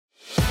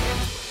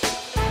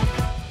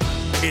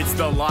It's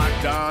the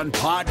Locked On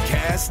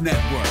Podcast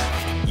Network,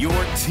 your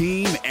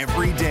team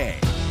every day.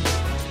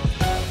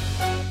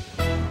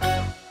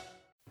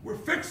 We're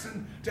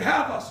fixing to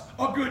have us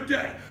a good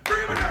day.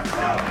 Bring him in there.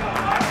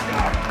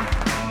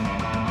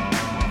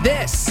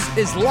 This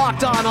is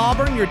Locked On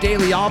Auburn, your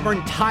daily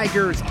Auburn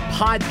Tigers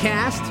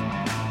podcast.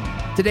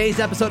 Today's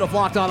episode of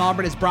Locked On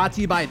Auburn is brought to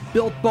you by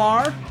Built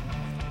Bar.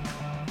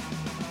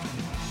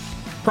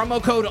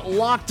 Promo code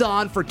Locked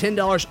On for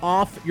 $10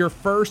 off your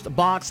first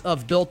box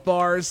of Built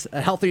Bars,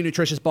 a healthy,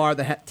 nutritious bar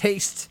that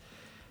tastes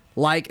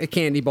like a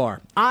candy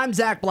bar. I'm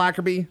Zach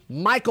Blackerby,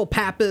 Michael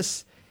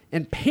Pappas,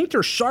 and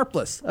Painter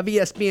Sharpless of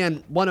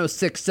ESPN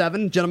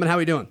 106.7. Gentlemen, how are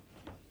we doing?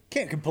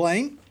 Can't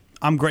complain.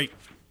 I'm great.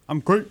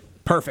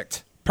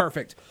 Perfect.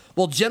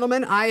 Well,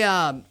 gentlemen,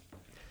 I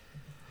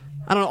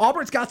don't know.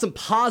 Auburn's got some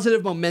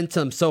positive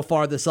momentum so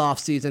far this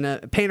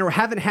offseason. Painter,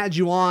 haven't had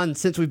you on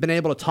since we've been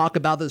able to talk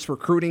about this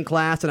recruiting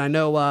class, and I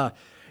know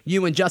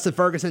you and Justin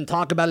Ferguson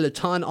talk about it a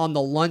ton on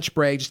the lunch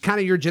break. Just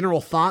kind of your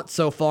general thoughts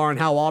so far on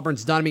how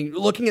Auburn's done. I mean,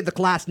 looking at the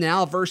class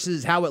now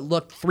versus how it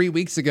looked 3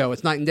 weeks ago,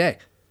 it's night and day.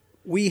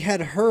 We had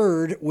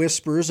heard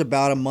whispers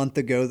about a month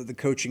ago that the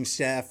coaching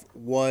staff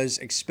was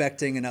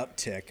expecting an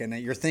uptick, and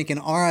you're thinking,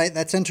 all right,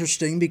 that's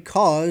interesting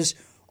because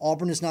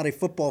Auburn is not a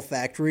football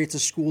factory. It's a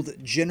school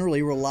that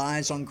generally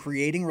relies on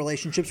creating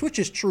relationships, which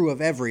is true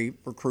of every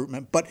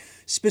recruitment. But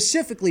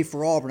specifically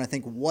for Auburn, I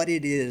think what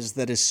it is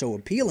that is so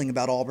appealing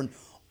about Auburn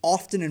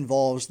often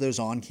involves those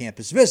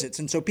on-campus visits.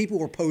 And so people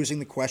were posing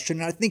the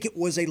question, and I think it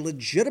was a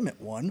legitimate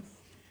one,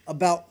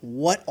 about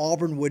what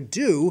Auburn would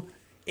do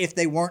if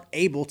they weren't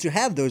able to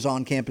have those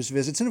on-campus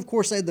visits. And, of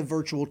course, they had the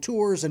virtual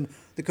tours, and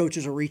the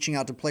coaches are reaching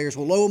out to players.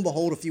 Well, lo and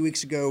behold, a few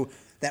weeks ago,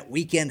 that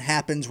weekend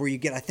happens where you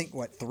get, I think,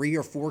 3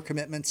 or 4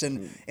 commitments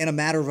in a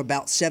matter of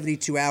about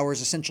 72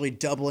 hours, essentially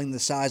doubling the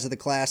size of the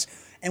class.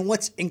 And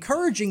what's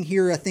encouraging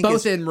here, I think,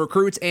 both in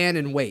recruits and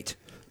in weight.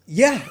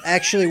 Yeah,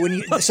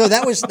 actually, so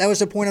that was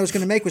the point I was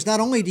going to make, was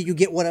not only do you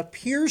get what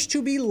appears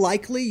to be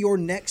likely your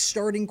next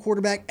starting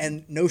quarterback,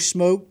 and no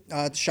smoke,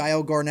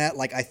 Shael Garnett,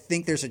 I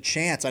think there's a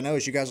chance, I know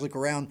as you guys look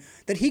around,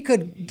 that he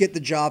could get the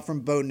job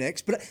from Bo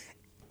Nix. But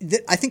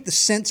I think the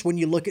sense when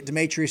you look at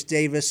Demetrius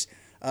Davis,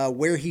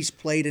 where he's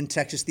played in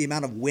Texas, the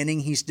amount of winning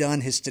he's done,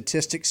 his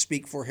statistics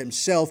speak for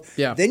himself.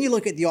 Yeah. Then you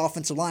look at the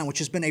offensive line, which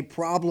has been a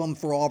problem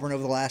for Auburn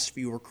over the last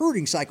few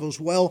recruiting cycles.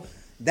 Well,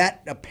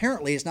 that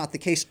apparently is not the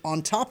case.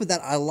 On top of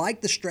that, I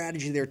like the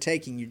strategy they're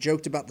taking. You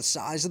joked about the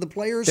size of the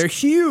players. They're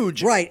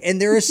huge. Right,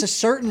 and there is a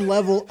certain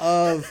level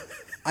of,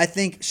 I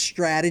think,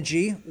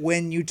 strategy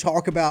when you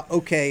talk about,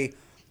 okay,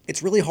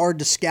 it's really hard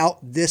to scout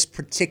this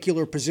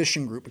particular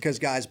position group because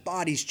guys'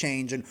 bodies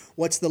change and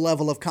what's the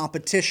level of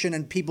competition,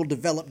 and people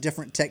develop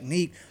different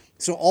technique.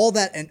 So all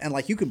that, and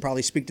you can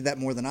probably speak to that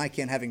more than I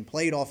can, having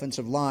played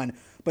offensive line.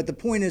 But the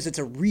point is, it's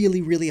a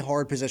really, really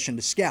hard position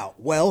to scout.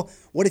 Well,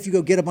 what if you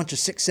go get a bunch of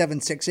 6'7",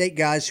 6'8"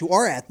 guys who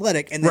are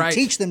athletic and then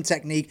teach them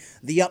technique?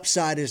 The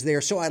upside is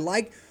there. So I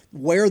like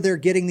where they're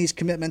getting these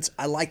commitments.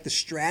 I like the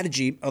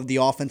strategy of the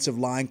offensive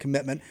line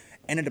commitment.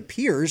 And it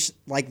appears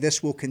like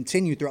this will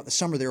continue throughout the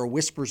summer. There are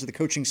whispers that the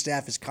coaching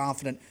staff is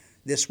confident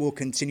this will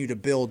continue to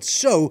build.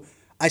 So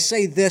I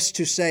say this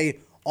to say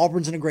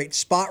Auburn's in a great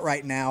spot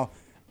right now.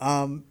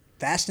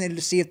 Fascinated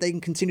to see if they can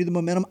continue the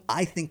momentum.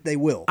 I think they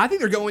will. I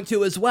think they're going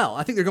to as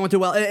well.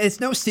 It's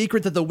no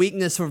secret that the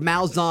weakness of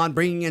Malzahn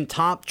bringing in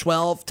top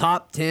 12,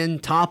 top 10,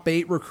 top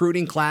 8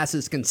 recruiting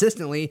classes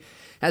consistently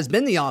has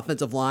been the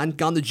offensive line,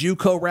 gone the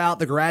JUCO route,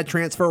 the grad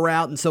transfer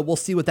route, and so we'll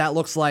see what that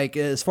looks like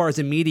as far as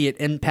immediate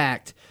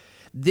impact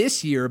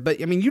this year.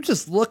 But, I mean, you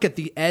just look at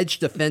the edge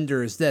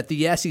defenders that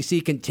the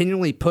SEC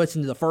continually puts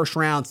into the first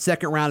round,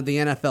 second round of the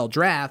NFL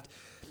draft.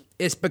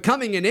 It's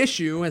becoming an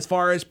issue as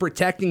far as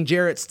protecting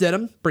Jarrett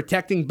Stidham,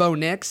 protecting Bo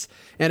Nix,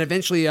 and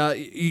eventually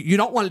you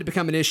don't want it to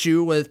become an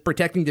issue with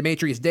protecting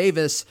Demetrius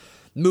Davis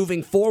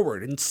moving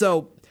forward. And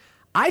so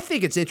I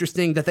think it's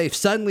interesting that they've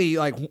suddenly,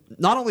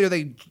 not only are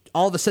they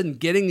all of a sudden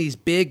getting these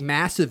big,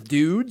 massive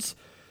dudes,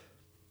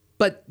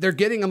 but they're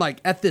getting them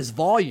at this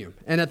volume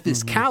and at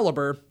this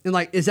caliber.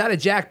 And is that a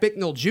Jack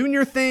Bicknell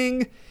Jr.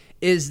 thing?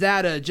 Is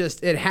that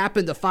it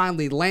happened to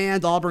finally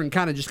land? Auburn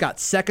kind of just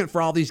got second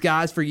for all these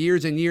guys for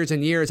years and years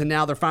and years, and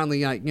now they're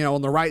finally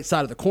on the right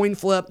side of the coin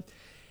flip.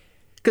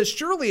 Because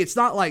surely it's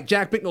not like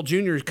Jack Bicknell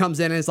Jr.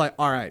 comes in and is like,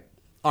 all right,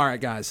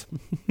 guys,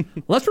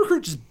 let's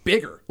recruit just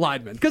bigger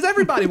linemen, because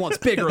everybody wants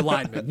bigger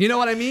linemen. You know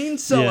what I mean?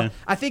 So yeah.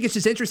 I think it's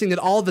just interesting that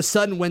all of a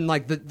sudden when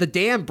the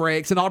dam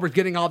breaks and Auburn's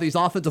getting all these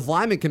offensive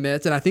lineman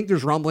commits, and I think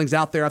there's rumblings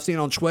out there I've seen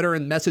on Twitter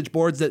and message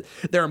boards that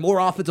there are more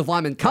offensive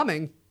linemen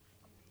coming.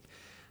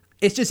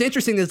 It's just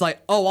interesting. It's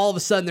all of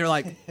a sudden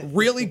they're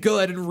really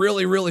good and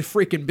really, really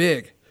freaking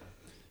big.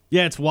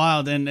 Yeah, it's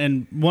wild.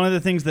 And one of the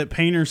things that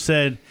Painter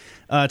said,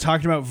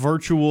 talking about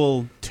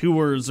virtual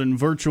tours and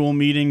virtual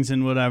meetings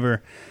and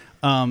whatever,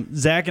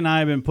 Zach and I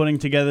have been putting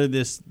together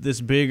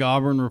this big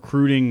Auburn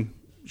recruiting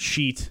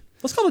sheet.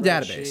 Let's call it a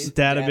database.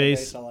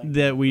 Database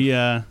that we,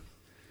 and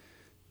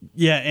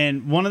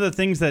one of the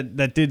things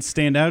that did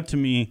stand out to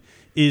me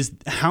is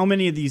how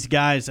many of these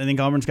guys, I think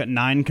Auburn's got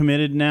 9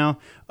 committed now,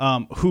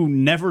 who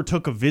never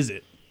took a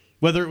visit,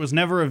 whether it was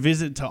never a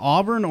visit to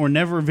Auburn or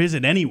never a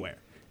visit anywhere.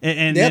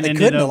 And they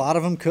couldn't. A lot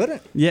of them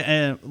couldn't.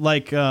 Yeah,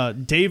 like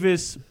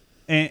Davis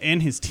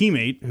and his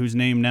teammate, whose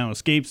name now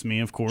escapes me,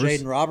 of course.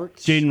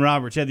 Jaden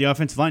Roberts, yeah, the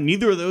offensive line.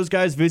 Neither of those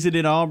guys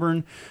visited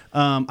Auburn.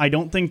 I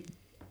don't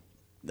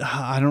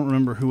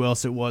remember who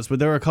else it was, but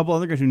there were a couple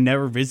other guys who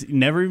never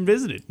even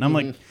visited. And I'm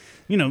like,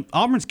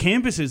 Auburn's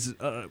campus is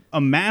a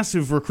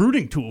massive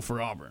recruiting tool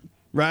for Auburn,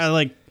 right?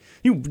 Like,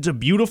 it's a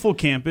beautiful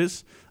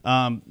campus.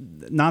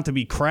 Not to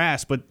be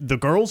crass, but the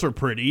girls are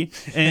pretty,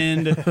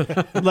 and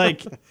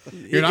like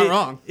you're not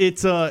wrong.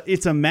 It's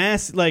a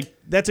mass, like,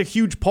 that's a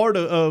huge part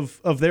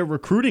of their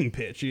recruiting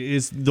pitch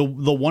is the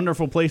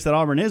wonderful place that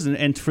Auburn is,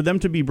 and for them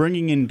to be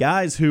bringing in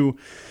guys who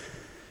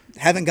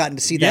haven't gotten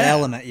to see that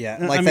element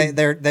yet. Like,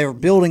 they're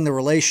building the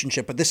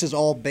relationship, but this is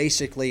all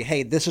basically,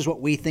 hey, this is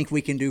what we think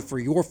we can do for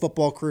your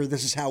football career.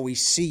 This is how we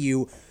see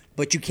you,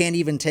 but you can't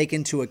even take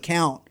into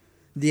account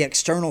the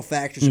external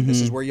factors of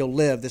this is where you'll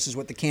live. This is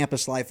what the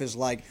campus life is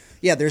like.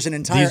 Yeah, there's an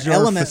entire These are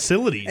element.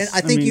 Facilities. And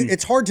I think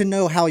it's hard to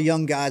know how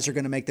young guys are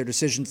going to make their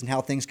decisions and how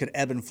things could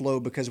ebb and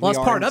flow because that's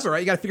part of it, right?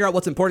 You got to figure out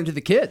what's important to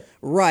the kid.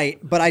 Right.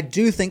 But I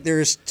do think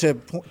there's, to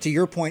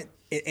your point,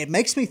 it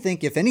makes me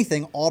think, if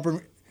anything,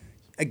 Auburn,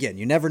 again,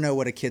 you never know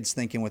what a kid's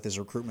thinking with his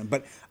recruitment,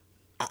 but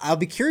I'll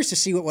be curious to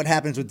see what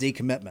happens with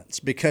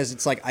decommitments, because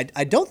it's like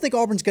I don't think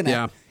Auburn's going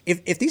to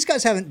if these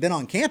guys haven't been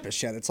on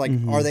campus yet, it's like,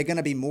 are they going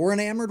to be more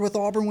enamored with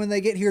Auburn when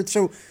they get here?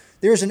 So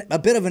there's a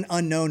bit of an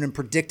unknown, and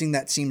predicting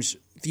that seems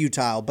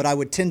futile, but I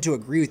would tend to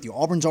agree with you.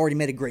 Auburn's already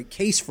made a great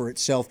case for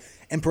itself,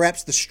 and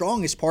perhaps the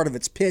strongest part of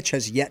its pitch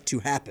has yet to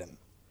happen.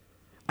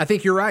 I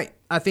think you're right.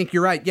 Yeah,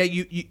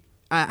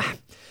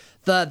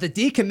 the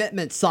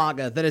decommitment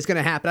saga that is going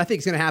to happen, I think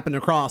it's going to happen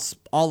across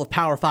all of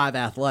Power 5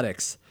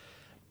 athletics,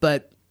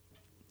 but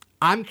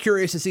I'm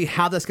curious to see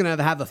how that's going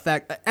to have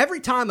effect. Every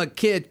time a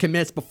kid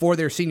commits before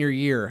their senior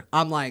year,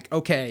 I'm like,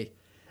 okay,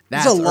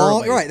 that's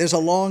early. Right. There's a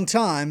long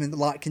time, and a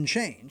lot can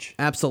change.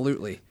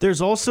 Absolutely. There's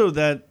also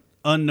that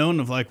unknown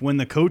of, like, when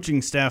the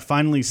coaching staff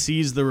finally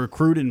sees the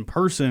recruit in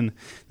person,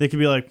 they could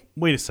be like,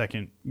 wait a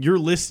second,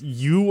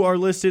 you are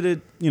listed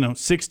at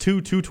 6'2",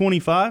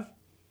 225?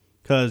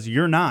 Because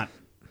you're not.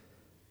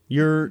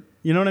 You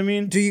know what I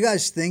mean? Do you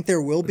guys think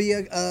there will be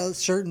a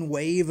certain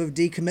wave of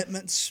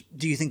decommitments?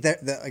 Do you think that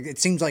it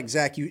seems like,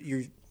 Zach,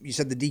 you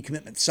said the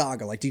decommitment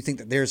saga. Like, do you think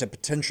that there's a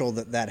potential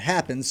that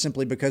happens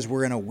simply because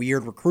we're in a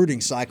weird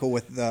recruiting cycle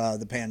with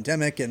the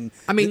pandemic? And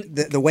I mean,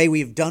 the way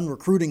we've done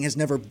recruiting has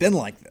never been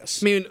like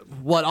this. I mean,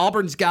 what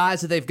Auburn's guys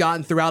that they've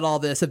gotten throughout all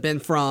this have been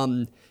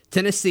from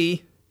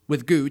Tennessee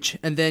with Gooch,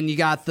 and then you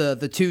got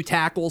the 2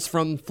 tackles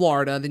from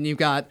Florida, then you've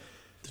got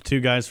the 2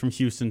 guys from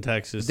Houston,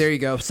 Texas. There you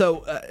go.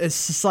 So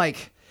it's just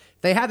like,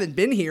 they haven't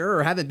been here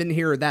or haven't been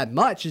here that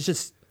much. It's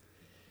just,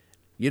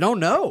 you don't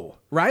know,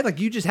 right? Like,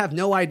 you just have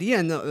no idea.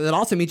 And that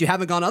also means you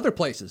haven't gone other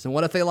places. And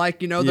what if they like,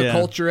 the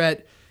culture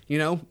at,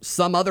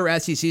 some other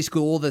SEC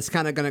school that's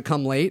kind of going to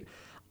come late?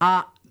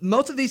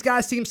 Most of these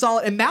guys seem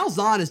solid. And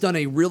Malzahn has done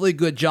a really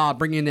good job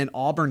bringing in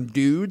Auburn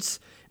dudes.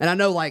 And I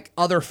know, like,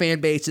 other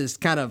fan bases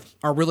kind of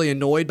are really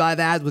annoyed by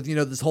that with,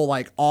 this whole,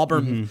 like,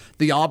 Auburn,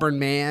 the Auburn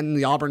man,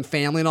 the Auburn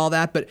family and all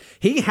that. But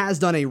he has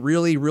done a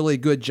really, really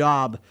good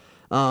job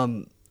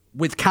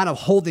with kind of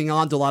holding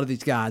on to a lot of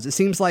these guys. It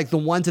seems like the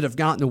ones that have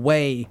gotten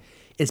away,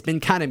 it's been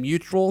kind of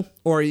mutual,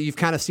 or you've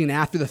kind of seen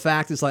after the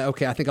fact, it's like,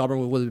 okay, I think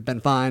Auburn would have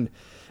been fine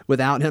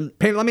without him.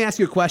 Payne, let me ask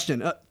you a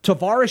question.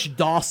 Tavarish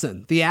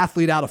Dawson, the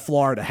athlete out of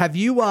Florida, have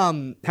you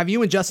and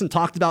Justin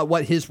talked about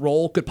what his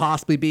role could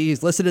possibly be?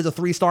 He's listed as a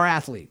 3-star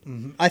athlete.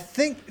 Mm-hmm. I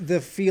think the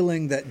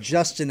feeling that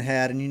Justin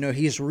had, and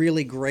he's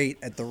really great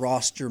at the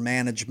roster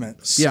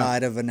management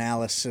side of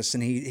analysis,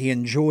 and he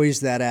enjoys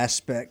that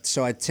aspect,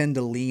 so I tend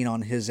to lean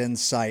on his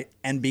insight.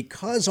 And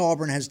because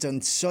Auburn has done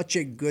such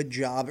a good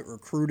job at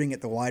recruiting at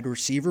the wide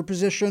receiver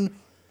position,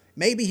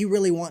 maybe he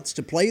really wants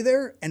to play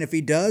there, and if he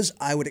does,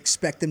 I would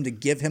expect them to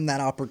give him that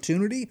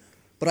opportunity.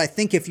 But I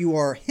think if you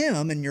are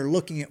him and you're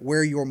looking at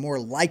where you're more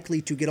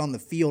likely to get on the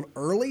field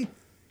early,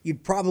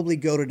 you'd probably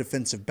go to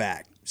defensive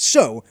back.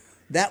 So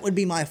that would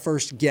be my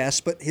first guess,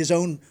 but his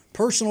own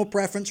personal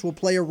preference will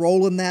play a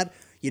role in that.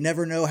 You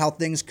never know how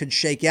things could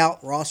shake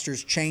out.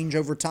 Rosters change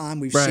over time.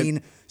 We've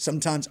seen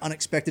sometimes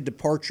unexpected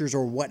departures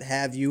or what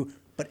have you.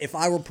 But if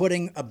I were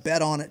putting a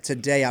bet on it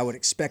today, I would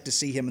expect to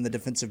see him in the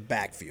defensive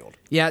backfield.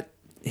 Yeah.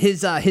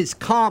 His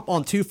comp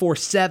on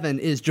 247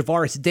 is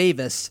Javaris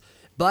Davis,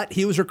 but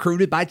he was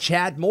recruited by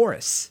Chad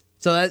Morris.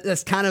 So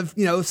that's kind of,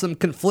 some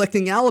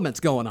conflicting elements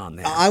going on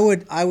there. I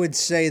would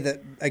say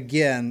that,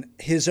 again,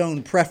 his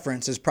own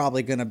preference is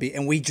probably going to be,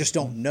 and we just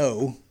don't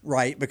know,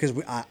 right? Because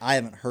I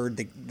haven't heard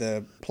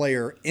the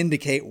player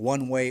indicate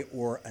one way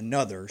or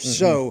another. Mm-hmm.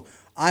 So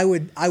I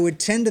would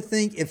tend to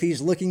think if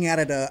he's looking at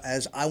it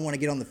as I want to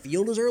get on the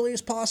field as early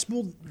as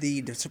possible,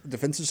 the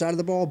defensive side of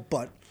the ball,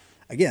 but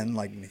again,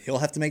 like he'll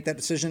have to make that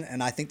decision,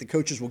 and I think the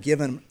coaches will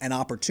give him an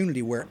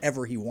opportunity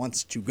wherever he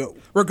wants to go.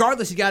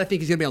 Regardless, you got to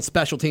think he's going to be on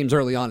special teams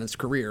early on in his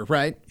career,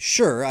 right?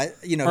 Sure, or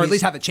at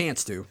least have a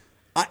chance to.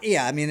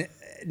 Yeah, I mean,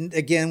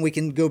 again, we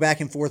can go back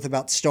and forth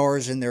about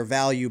stars and their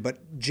value,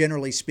 but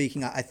generally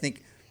speaking, I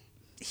think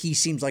he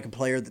seems like a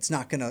player that's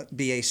not going to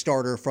be a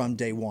starter from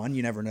day one.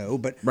 You never know.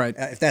 But right.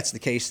 If that's the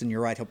case, then you're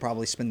right. He'll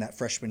probably spend that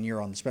freshman year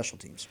on the special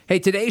teams. Hey,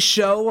 today's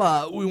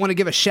show, we want to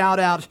give a shout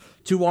out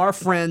to our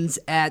friends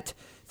at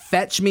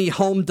Fetch Me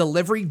Home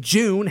Delivery.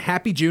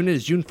 Happy June. It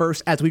is June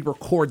 1st as we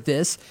record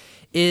this,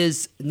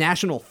 is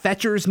National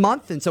Fetchers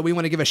Month. And so we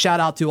want to give a shout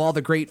out to all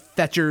the great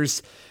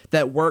fetchers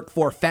that work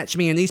for Fetch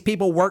Me, and these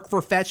people work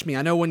for Fetch Me.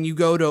 I know when you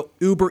go to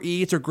Uber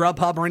Eats or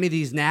Grubhub or any of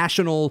these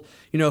national,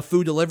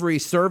 food delivery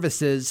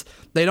services,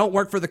 they don't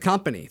work for the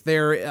company.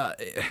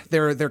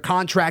 They're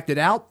contracted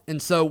out,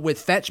 and so with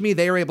Fetch Me,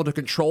 they are able to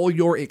control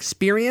your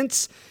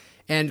experience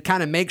and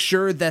kind of make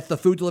sure that the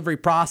food delivery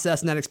process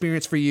and that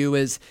experience for you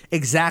is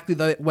exactly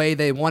the way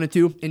they want it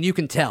to. And you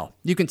can tell.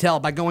 You can tell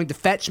by going to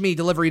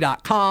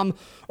fetchmedelivery.com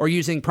or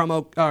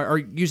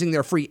using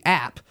their free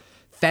app.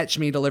 Fetch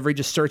Me Delivery.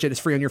 Just search it. It's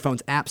free on your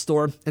phone's app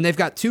store. And they've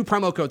got 2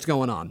 promo codes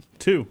going on.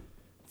 2.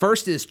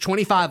 First is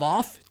 25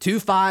 off,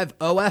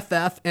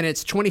 25OFF, and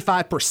it's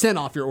 25%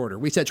 off your order.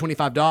 We said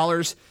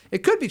 $25.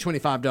 It could be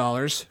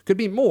 $25, could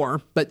be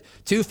more, but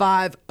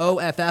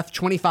 25OFF,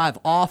 25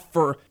 off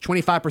for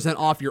 25%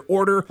 off your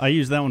order. I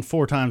used that one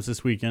 4 times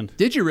this weekend.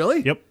 Did you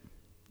really? Yep.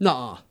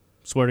 Nuh-uh.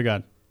 Swear to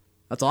God.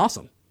 That's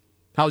awesome.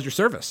 How was your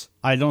service?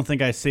 I don't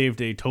think I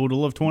saved a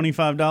total of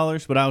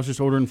 $25, but I was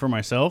just ordering for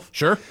myself.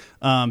 Sure.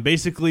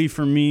 Basically,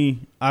 for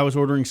me, I was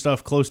ordering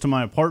stuff close to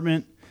my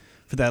apartment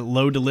for that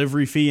low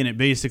delivery fee, and it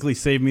basically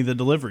saved me the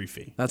delivery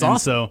fee. That's awesome.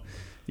 So,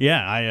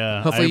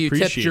 yeah, hopefully I you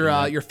tipped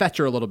your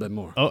fetcher a little bit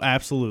more. Oh,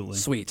 absolutely.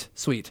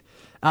 Sweet.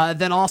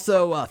 Then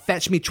also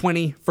Fetch Me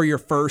 20 for your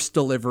first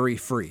delivery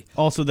free.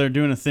 Also, they're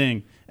doing a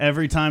thing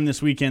every time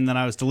this weekend that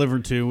I was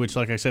delivered to, which,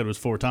 like I said, was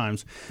 4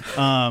 times.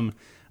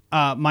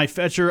 My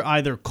fetcher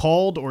either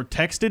called or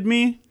texted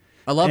me.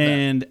 I love that.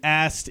 And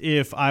asked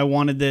if I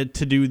wanted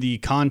to do the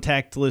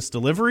contactless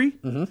delivery.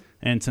 Mm-hmm.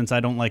 And since I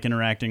don't like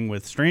interacting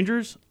with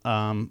strangers,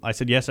 I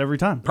said yes every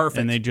time. Perfect.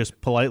 And they just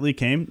politely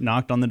came,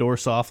 knocked on the door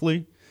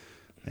softly,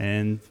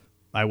 and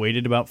I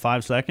waited about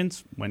 5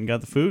 seconds, went and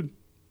got the food.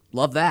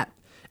 Love that.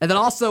 And then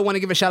also want to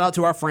give a shout out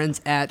to our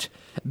friends at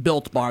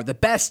Built Bar, the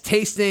best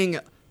tasting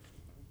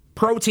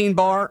protein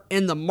bar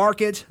in the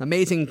market.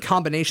 Amazing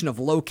combination of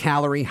low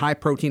calorie, high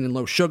protein, and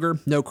low sugar.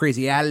 No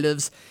crazy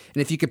additives.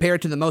 And if you compare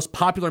it to the most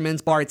popular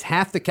men's bar, it's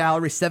half the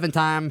calories, 7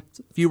 times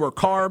fewer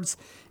carbs,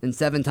 and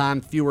 7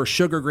 times fewer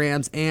sugar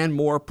grams and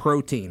more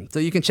protein. So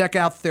you can check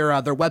out their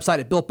website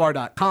at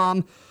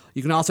builtbar.com.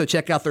 You can also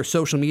check out their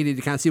social media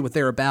to kind of see what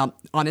they're about.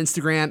 On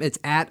Instagram, it's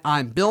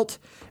 @I'mBuilt,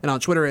 and on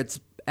Twitter,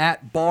 it's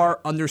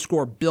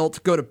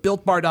 @bar_built. Go to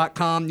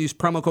builtbar.com. Use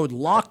promo code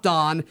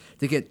LOCKEDON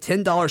to get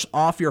 $10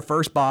 off your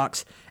first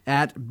box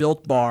at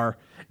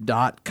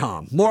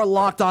builtbar.com. More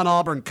Locked On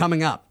Auburn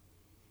coming up.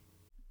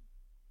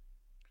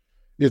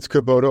 It's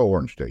Kubota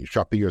Orange Day.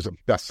 Shop the year's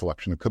best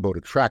selection of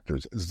Kubota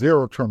tractors,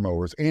 zero-turn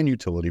mowers, and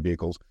utility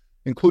vehicles,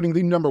 including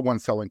the #1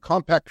 selling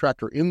compact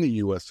tractor in the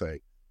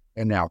USA.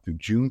 And now through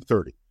June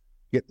 30,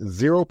 get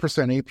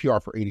 0% APR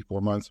for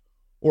 84 months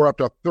or up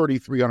to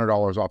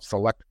 $3,300 off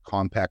select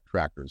compact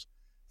tractors.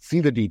 See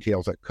the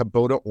details at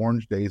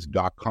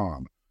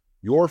KubotaOrangeDays.com.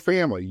 Your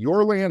family,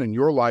 your land, and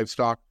your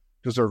livestock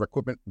deserve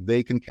equipment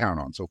they can count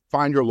on. So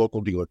find your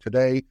local dealer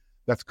today.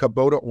 That's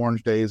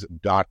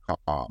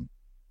KubotaOrangeDays.com.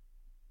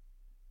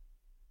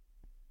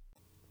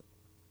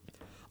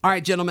 All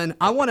right, gentlemen,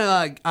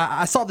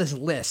 I saw this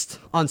list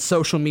on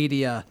social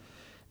media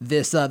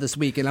this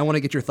week, and I want to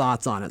get your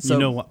thoughts on it. So, you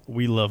know what?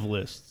 We love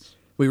lists.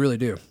 We really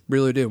do.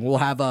 We'll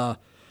have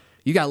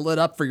you got lit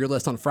up for your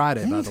list on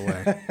Friday, by the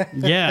way.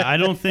 Yeah, I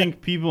don't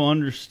think people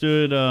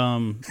understood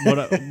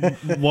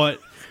what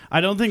I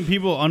don't think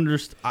people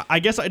understood. I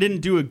guess I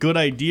didn't do a good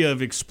idea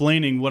of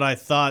explaining what I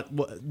thought,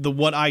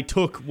 what I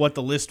took, what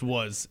the list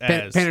was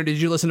as. Painter, did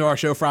you listen to our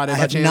show Friday? I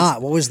have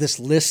not. What was this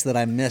list that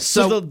I missed?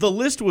 So the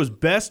list was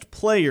best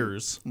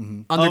players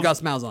under Gus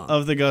Malzahn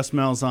of the Gus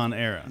Malzahn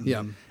era.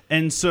 Yeah,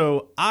 and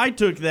so I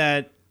took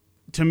that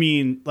to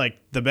mean like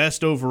the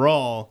best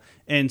overall.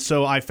 And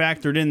so I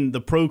factored in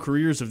the pro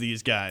careers of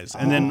these guys.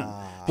 And then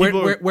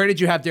where did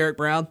you have Derek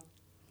Brown?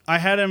 I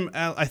had him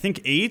at, I think,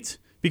 8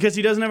 because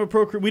he doesn't have a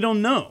pro career. We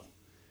don't know.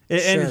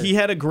 And he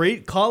had a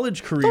great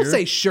college career. Don't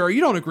say sure.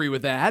 You don't agree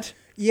with that.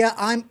 Yeah,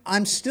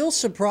 I'm still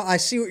surprised. I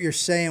see what you're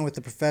saying with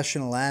the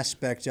professional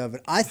aspect of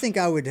it. I think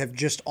I would have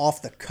just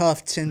off the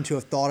cuff tend to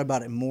have thought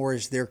about it more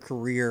as their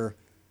career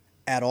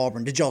at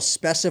Auburn? Did y'all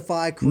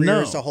specify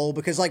career as a whole?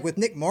 Because like with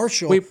Nick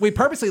Marshall, we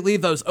purposely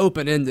leave those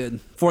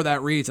open-ended for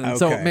that reason.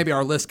 So maybe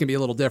our list can be a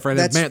little different.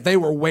 And man, they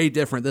were way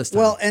different this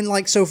time. Well, and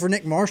like so for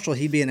Nick Marshall,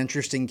 he'd be an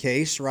interesting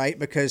case, right?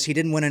 Because he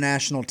didn't win a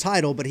national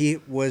title, but he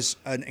was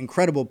an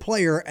incredible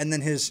player, and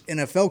then his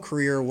NFL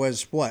career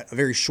was a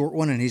very short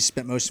one, and he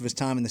spent most of his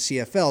time in the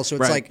CFL. So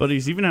it's but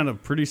he's even had a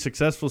pretty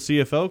successful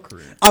CFL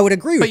career. I would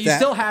agree with that. But you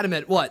still had him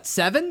at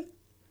 7?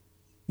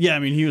 Yeah, I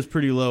mean, he was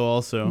pretty low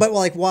also. But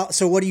like,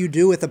 so what do you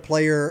do with a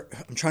player?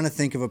 I'm trying to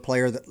think of a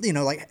player that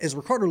like is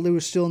Ricardo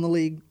Lewis still in the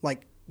league?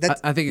 Like that,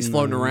 I think he's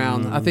floating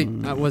around. I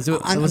think was he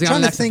on the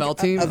XFL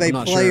team? Of a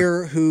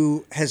player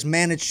who has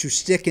managed to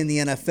stick in the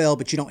NFL,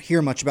 but you don't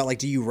hear much about. Like,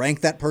 do you rank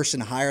that person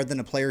higher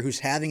than a player who's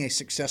having a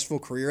successful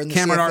career in the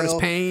Cameron CFL?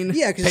 Artis-Payne?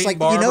 Yeah, because it's like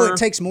Barber. it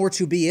takes more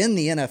to be in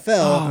the NFL.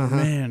 Oh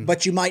man!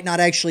 But you might not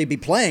actually be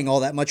playing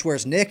all that much.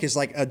 Whereas Nick is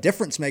like a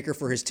difference maker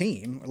for his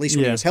team, at least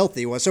when he was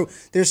healthy. So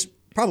there's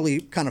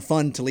probably kind of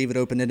fun to leave it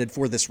open-ended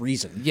for this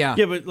reason. Yeah,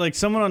 but like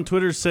someone on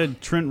Twitter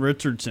said Trent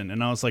Richardson,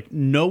 and I was like,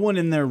 no one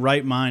in their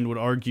right mind would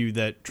argue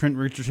that Trent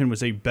Richardson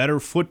was a better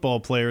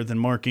football player than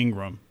Mark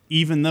Ingram,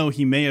 even though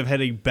he may have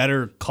had a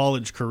better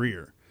college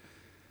career.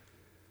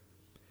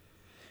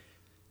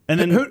 And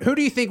then who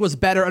do you think was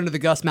better under the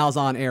Gus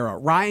Malzahn era,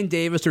 Ryan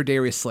Davis or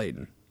Darius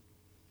Slayton?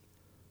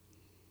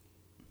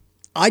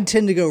 I'd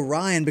tend to go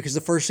Ryan because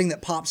the first thing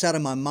that pops out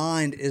of my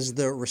mind is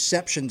the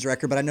receptions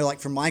record. But I know, like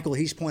for Michael,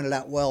 he's pointed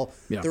out,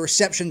 the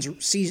receptions,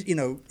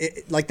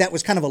 like that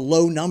was kind of a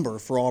low number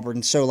for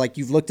Auburn. So like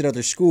you've looked at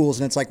other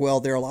schools and it's like, well,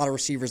 there are a lot of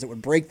receivers that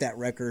would break that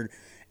record.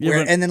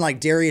 And then like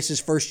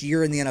Darius's first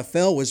year in the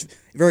NFL was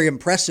very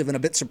impressive and a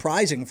bit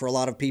surprising for a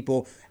lot of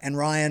people. And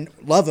Ryan,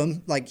 love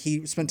him. Like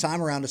he spent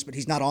time around us, but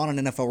he's not on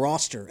an NFL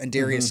roster and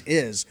Darius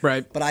is.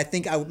 Right. But I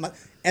think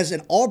as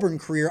an Auburn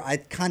career, I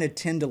kind of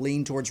tend to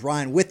lean towards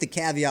Ryan with the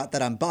caveat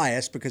that I'm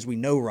biased because we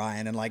know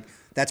Ryan and like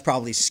that's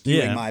probably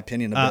skewing my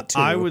opinion a bit too.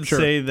 I would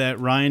say that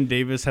Ryan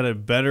Davis had a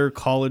better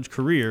college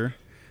career,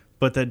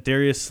 but that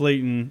Darius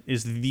Slayton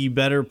is the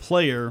better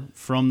player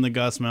from the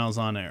Gus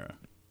Malzahn era.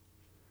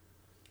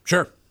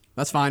 Sure.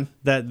 That's fine.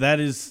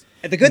 That is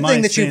the good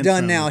thing that you've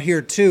done now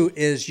here too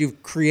is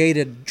you've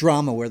created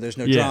drama where there's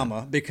no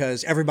drama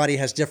because everybody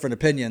has different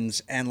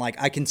opinions and like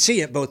I can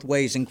see it both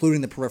ways, including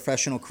the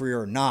professional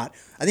career or not.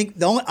 I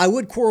think I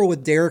would quarrel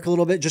with Derek a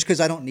little bit just because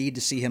I don't need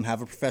to see him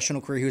have a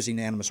professional career. He was a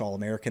unanimous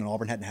All-American and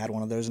Auburn hadn't had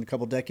one of those in a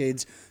couple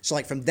decades. So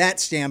like from that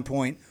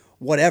standpoint,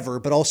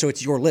 whatever. But also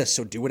it's your list,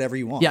 so do whatever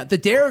you want. Yeah, the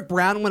Derek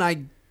Brown one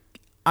I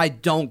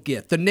don't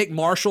get. The Nick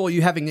Marshall,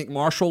 you having Nick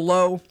Marshall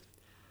low,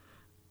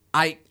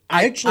 I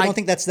actually don't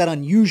think that's that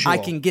unusual. I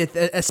can get,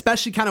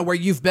 especially kind of where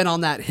you've been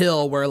on that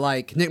hill where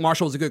like Nick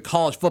Marshall was a good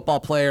college football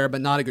player, but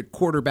not a good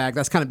quarterback.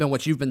 That's kind of been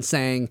what you've been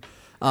saying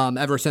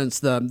ever since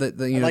the I'd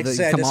like to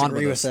say I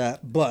disagree with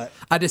that, but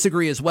I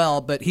disagree as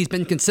well. But he's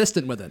been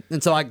consistent with it,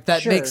 and so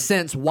that makes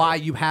sense why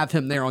you have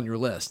him there on your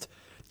list.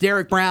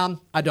 Derek Brown,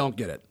 I don't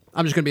get it.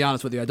 I'm just going to be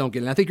honest with you. I don't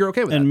get it. I think you're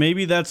okay with that. And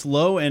maybe that's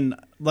low. And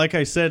like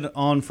I said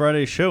on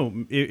Friday's show,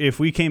 if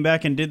we came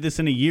back and did this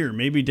in a year,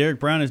 maybe Derek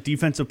Brown is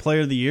Defensive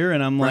Player of the Year,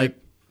 and I'm like.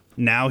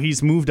 Now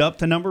he's moved up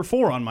to number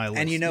 4 on my list.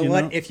 And you know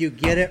what? If you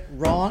get it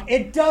wrong,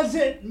 it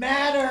doesn't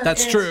matter.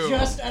 That's true. It's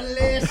just a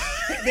list.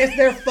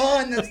 They're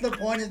fun. That's the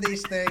point of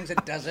these things.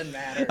 It doesn't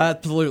matter.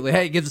 Absolutely.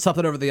 Hey, it gives us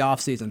something over the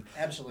offseason.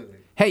 Absolutely.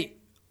 Hey,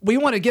 we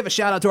want to give a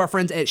shout out to our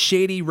friends at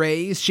Shady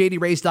Rays.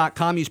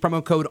 ShadyRays.com. Use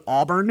promo code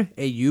Auburn,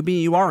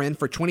 AUBURN,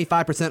 for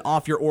 25%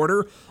 off your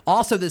order.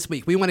 Also this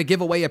week, we want to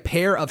give away a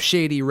pair of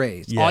Shady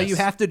Rays. Yes. All you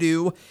have to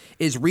do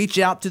is reach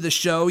out to the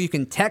show. You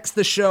can text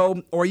the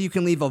show or you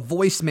can leave a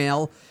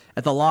voicemail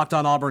at the Locked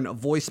On Auburn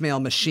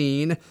voicemail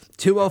machine,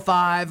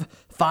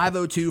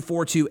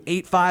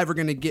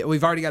 205-502-4285.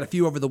 We've already got a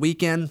few over the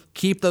weekend.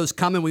 Keep those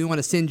coming. We want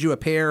to send you a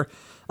pair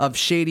of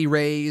Shady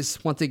Rays.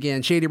 Once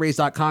again,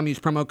 ShadyRays.com. Use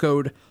promo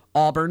code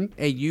Auburn,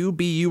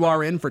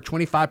 AUBURN, for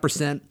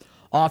 25%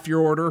 off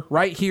your order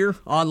right here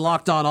on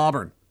Locked On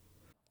Auburn.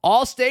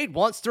 Allstate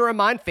wants to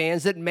remind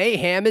fans that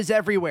mayhem is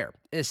everywhere,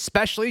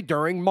 especially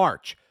during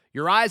March.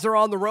 Your eyes are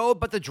on the road,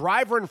 but the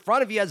driver in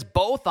front of you has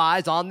both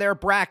eyes on their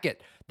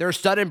bracket. Their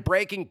sudden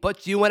braking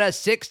puts you in a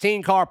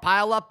 16-car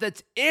pileup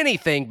that's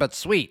anything but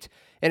sweet.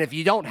 And if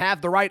you don't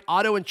have the right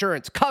auto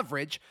insurance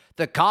coverage,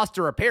 the cost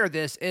to repair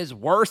this is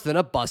worse than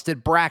a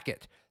busted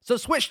bracket. So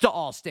switch to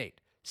Allstate.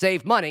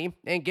 Save money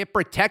and get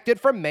protected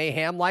from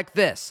mayhem like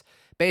this.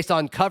 Based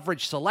on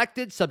coverage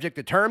selected, subject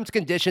to terms,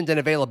 conditions, and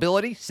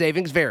availability,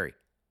 savings vary.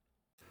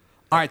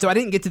 All right, so I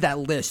didn't get to that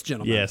list,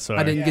 gentlemen. Yeah, sorry.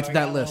 I didn't get to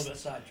that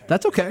list.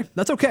 That's okay.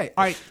 That's okay.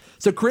 All right,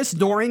 so Chris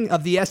Doring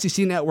of the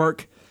SEC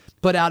Network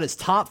put out his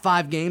top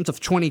 5 games of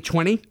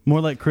 2020.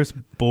 More like Chris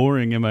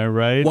Boring, am I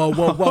right? Whoa,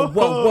 whoa, whoa,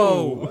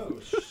 whoa, whoa.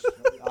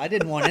 I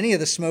didn't want any of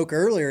the smoke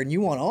earlier, and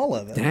you want all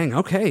of it. Dang,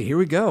 okay, here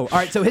we go. All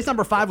right, so his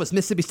number 5 was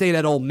Mississippi State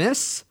at Ole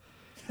Miss.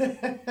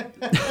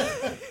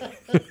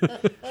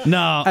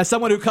 No. As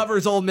someone who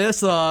covers Ole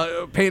Miss,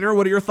 Painter,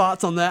 what are your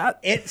thoughts on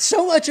that?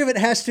 So much of it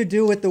has to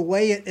do with the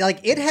way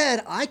it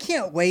had. I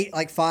can't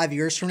wait 5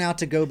 years from now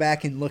to go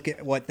back and look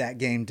at what that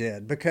game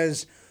did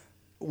because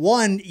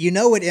one,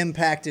 it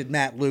impacted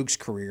Matt Luke's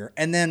career,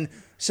 and then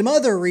some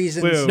other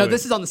reasons. Wait. No,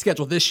 this is on the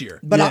schedule this year.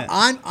 But Yeah.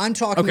 I'm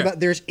talking about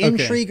there's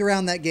intrigue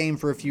around that game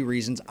for a few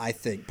reasons, I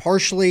think.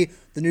 Partially,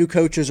 the new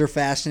coaches are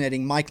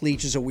fascinating. Mike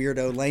Leach is a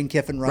weirdo. Lane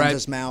Kiffin runs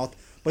his mouth.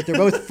 But they're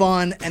both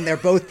fun, and they're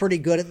both pretty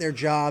good at their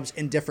jobs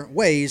in different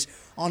ways.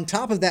 On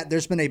top of that,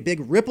 there's been a big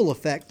ripple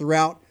effect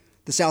throughout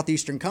the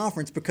Southeastern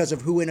Conference because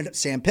of who ended up.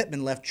 Sam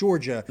Pittman left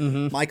Georgia.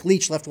 Mike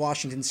Leach left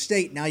Washington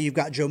State. Now you've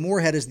got Joe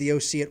Moorhead as the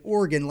OC at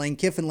Oregon. Lane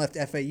Kiffin left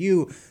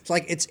FAU. It's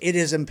like it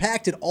has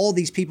impacted all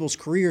these people's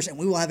careers, and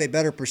we will have a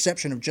better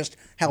perception of just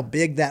how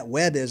big that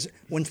web is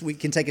once we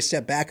can take a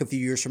step back a few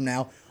years from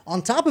now.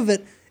 On top of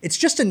it, it's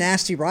just a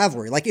nasty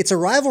rivalry. Like, it's a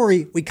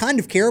rivalry we kind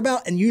of care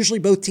about, and usually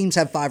both teams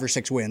have 5 or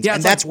 6 wins,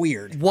 and that's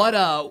weird.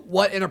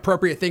 What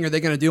inappropriate thing are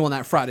they going to do on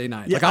that Friday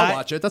night? Yeah, I'll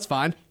watch it. That's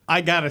fine. I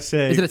gotta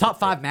say, is it a top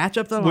 5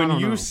 matchup though? When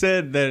you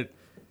said that,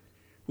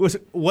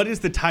 what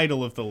is the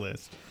title of the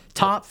list?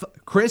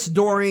 Chris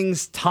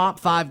Doering's top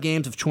 5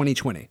 games of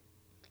 2020.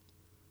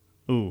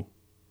 Ooh,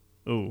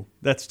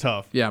 that's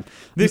tough. Yeah,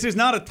 this is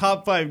not a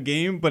top 5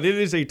 game, but it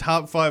is a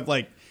top 5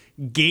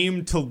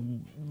 game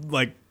to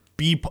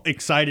be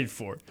excited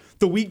for.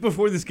 The week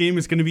before this game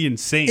is going to be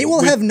insane. It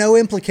will have no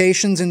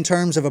implications in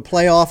terms of a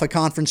playoff, a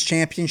conference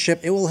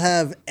championship. It will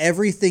have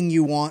everything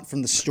you want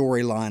from the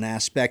storyline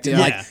aspect.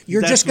 And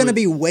you're just going to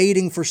be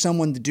waiting for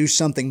someone to do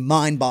something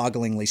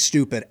mind-bogglingly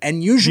stupid.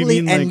 And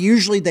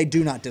usually they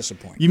do not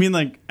disappoint. You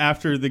mean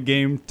after the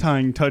game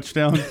tying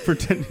touchdown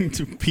pretending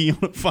to pee on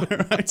a fire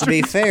hydrant? To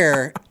be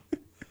fair,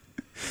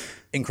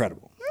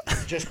 incredible.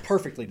 Just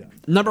perfectly done.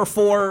 Number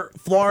 4,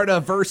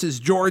 Florida versus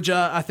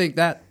Georgia. I think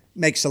that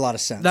makes a lot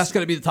of sense. That's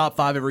going to be the top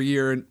 5 every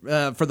year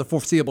for the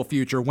foreseeable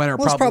future. Winner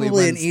it's probably an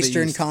wins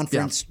Eastern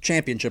Conference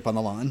championship on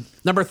the line.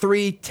 Number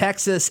 3,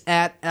 Texas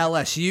at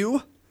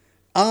LSU.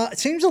 It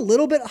seems a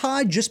little bit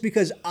high just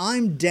because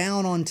I'm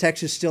down on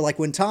Texas still. Like,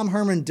 when Tom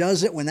Herman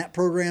does it, when that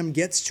program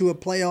gets to a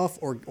playoff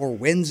or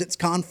wins its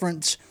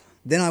conference,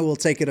 then I will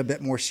take it a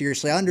bit more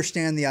seriously. I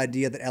understand the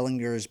idea that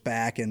Ellinger is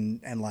back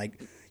and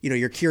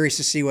you're curious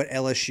to see what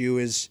LSU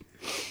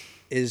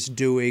is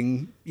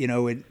doing,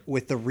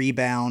 with the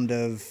rebound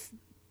of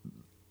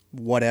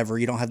whatever.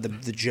 You don't have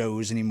the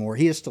Joes anymore.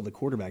 He is still the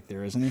quarterback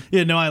there, isn't he?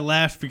 Yeah, no, I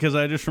laughed because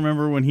I just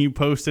remember when he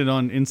posted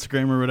on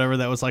Instagram or whatever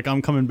that was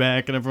I'm coming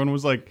back, and everyone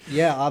was like,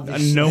 yeah,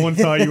 obviously. No one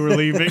thought you were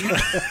leaving.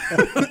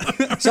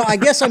 So I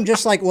guess I'm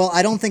just I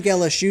don't think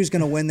LSU is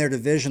going to win their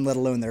division, let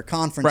alone their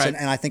conference, right.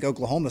 and I think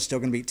Oklahoma's still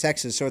going to beat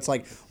Texas. So it's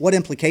what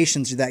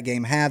implications do that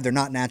game have? They're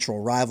not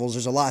natural rivals.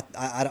 There's a lot.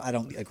 I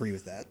don't agree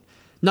with that.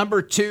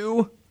 Number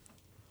 2,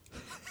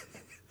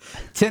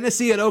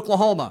 Tennessee at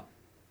Oklahoma.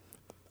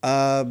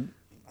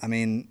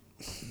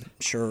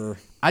 Sure.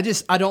 I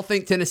don't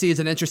think Tennessee is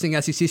an interesting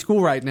SEC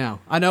school right now.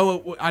 I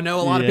know a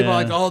lot of people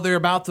are they're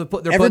about to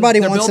put. Everybody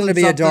wants them to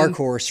be a dark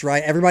horse,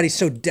 right? Everybody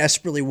so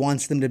desperately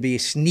wants them to be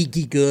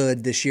sneaky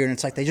good this year, and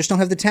it's they just don't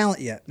have the talent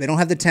yet. They don't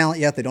have the talent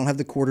yet. They don't have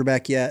the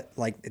quarterback yet.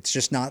 It's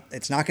just not.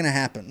 It's not going to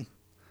happen.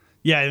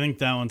 Yeah, I think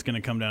that one's going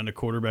to come down to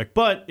quarterback,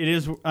 but it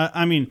is. It's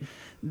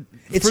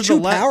 2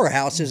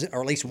 powerhouses,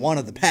 or at least one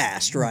of the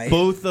past, right?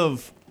 Both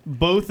of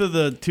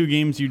the 2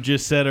 games you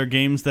just said are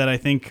games that I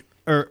think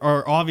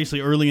are obviously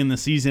early in the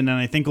season, and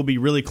I think will be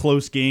really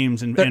close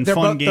games and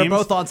fun games. They're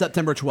both on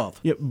September 12th.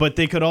 Yeah, but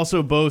they could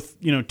also both,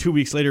 2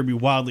 weeks later, be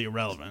wildly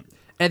irrelevant.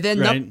 And then,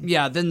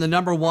 right? then the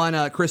number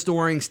 1, Chris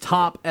Doering's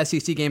top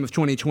SEC game of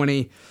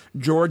 2020,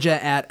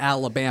 Georgia at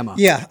Alabama.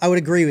 Yeah, I would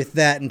agree with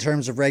that in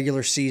terms of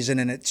regular season,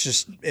 and it's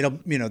just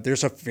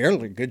there's a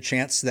fairly good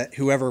chance that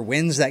whoever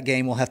wins that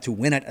game will have to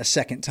win it a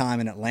second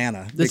time in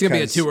Atlanta. This is going to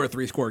be a 2 or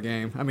 3 score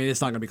game.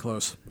 It's not going to be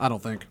close. I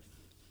don't think.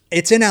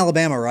 It's in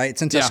Alabama, right?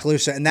 It's in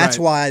Tuscaloosa, and that's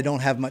why I don't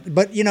have much.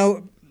 But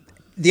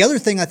the other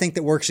thing I think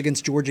that works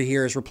against Georgia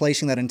here is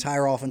replacing that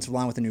entire offensive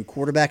line with a new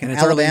quarterback. And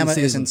Alabama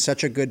is in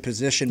such a good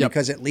position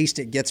because at least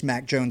it gets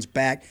Mac Jones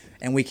back,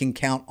 and we can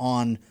count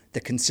on the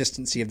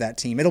consistency of that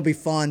team. It'll be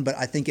fun, but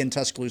I think in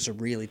Tuscaloosa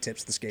really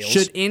tips the scales.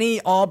 Should any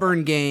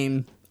Auburn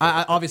game,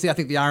 obviously I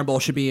think the Iron Bowl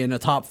should be in a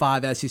top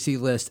 5 SEC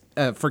list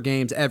for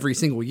games every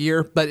single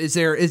year, but is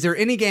there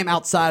any game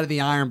outside of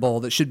the Iron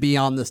Bowl that should be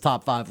on this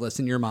top 5 list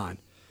in your mind?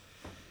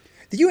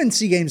 The UNC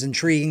game's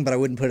intriguing, but I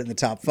wouldn't put it in the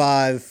top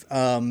 5.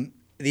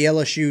 The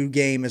LSU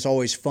game is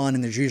always fun,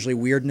 and there's usually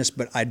weirdness,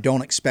 but I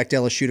don't expect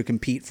LSU to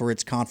compete for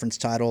its conference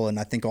title, and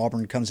I think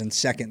Auburn comes in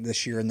second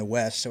this year in the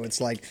West. So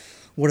it's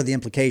what are the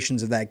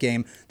implications of that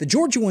game? The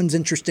Georgia one's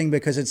interesting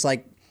because it's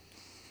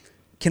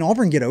can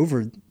Auburn get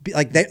over?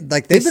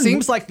 It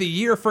seems like the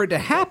year for it to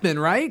happen,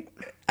 right?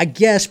 I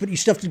guess, but you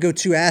still have to go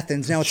to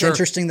Athens. Now, it's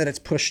interesting that it's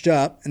pushed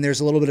up, and there's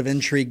a little bit of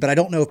intrigue, but I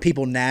don't know if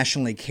people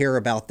nationally care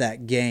about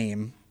that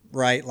game.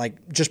 Right,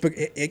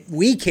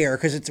 we care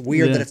because it's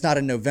weird that it's not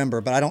in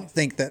November, but I don't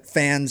think that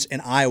fans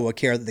in Iowa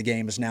care that the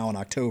game is now in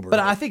October.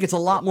 But I think it's a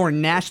lot more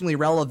nationally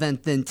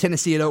relevant than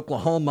Tennessee at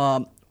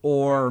Oklahoma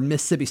or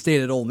Mississippi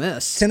State at Ole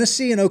Miss.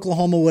 Tennessee and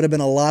Oklahoma would have been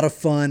a lot of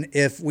fun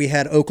if we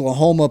had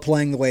Oklahoma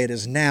playing the way it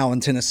is now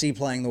and Tennessee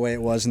playing the way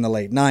it was in the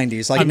late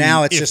 90s. Like,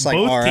 now it's just like,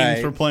 all right. Both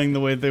teams were playing the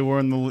way they were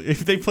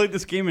if they played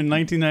this game in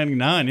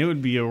 1999, it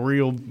would be a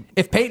real.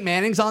 If Peyton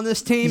Manning's on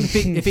this team,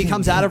 if he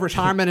comes out of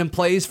retirement and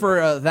plays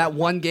for that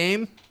one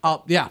game,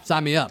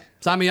 sign me up.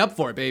 Sign me up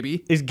for it,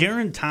 baby. Is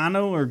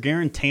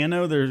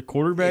Garantano their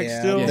quarterback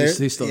still? Yeah,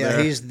 he's still there.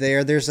 Yeah, he's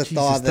there. There's a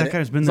thought that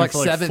guy's been there like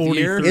for like 7th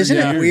year. 43 Isn't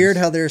years. it weird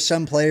how there's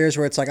some players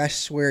where it's like, I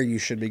swear you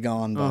should be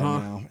gone by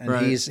now. And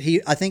right.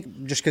 I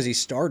think just because he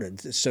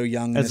started so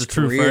young in As his a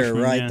true career,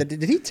 freshman, right? yeah.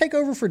 Did he take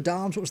over for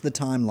Dobbs? What was the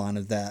timeline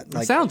of that?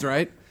 That sounds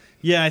right.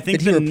 Yeah, I think.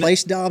 Did he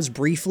replace Dobbs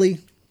briefly?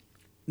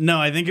 No,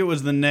 I think it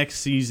was the next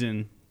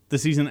season. The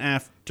season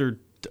after.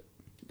 Dude,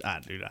 I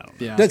don't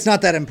know. Yeah. That's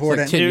not that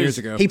important. Like 10 years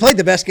ago. He played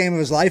the best game of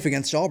his life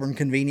against Auburn,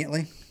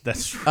 conveniently.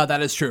 That's true.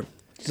 That is true.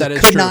 That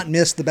is Could true. not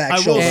miss the back I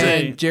will shoulder.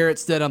 say- And Jarrett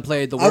Stidham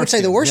played the worst I would say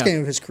the worst game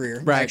game of his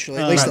career, Right. actually,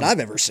 at least Right. that I've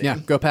ever seen. Yeah,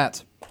 go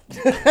Pats.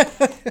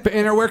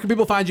 Tanner, where can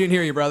people find you and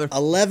hear you, brother?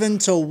 11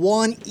 to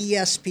 1,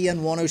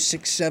 ESPN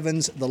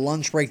 1067's The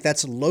Lunch Break.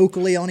 That's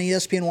locally on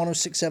ESPN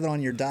 1067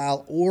 on your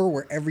dial or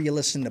wherever you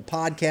listen to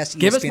podcasts.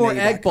 Give us more ESPN80.com.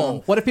 Egg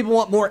Bowl. What if people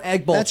want more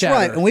Egg Bowl That's chatter?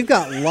 right. And we've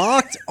got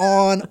Locked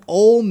On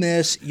Ole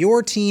Miss,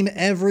 your team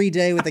every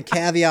day, with the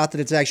caveat that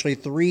it's actually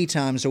 3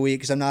 times a week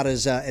because I'm not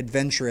as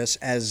adventurous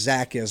as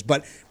Zach is.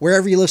 But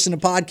wherever you listen to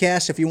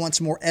podcasts, if you want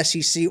some more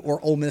SEC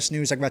or Ole Miss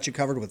news, I got you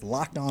covered with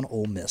Locked On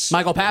Ole Miss.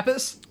 Michael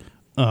Pappas?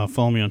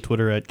 Follow me on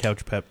Twitter at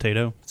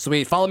CouchPaptato.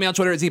 Sweet. Follow me on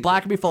Twitter at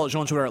ZBlackerby. Follow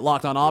Joe on Twitter at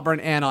Locked On Auburn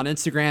and on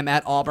Instagram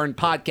at Auburn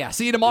Podcast.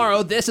 See you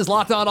tomorrow. This is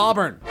Locked On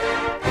Auburn.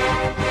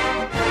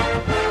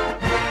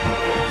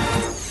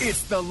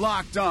 It's the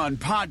Locked On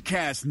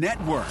Podcast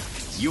Network,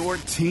 your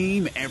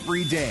team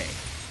every day.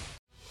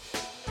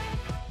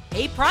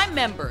 Hey, Prime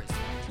members,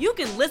 you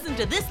can listen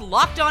to this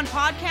Locked On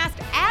podcast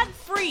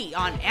ad-free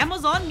on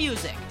Amazon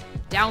Music.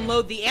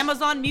 Download the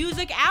Amazon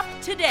Music app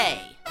today.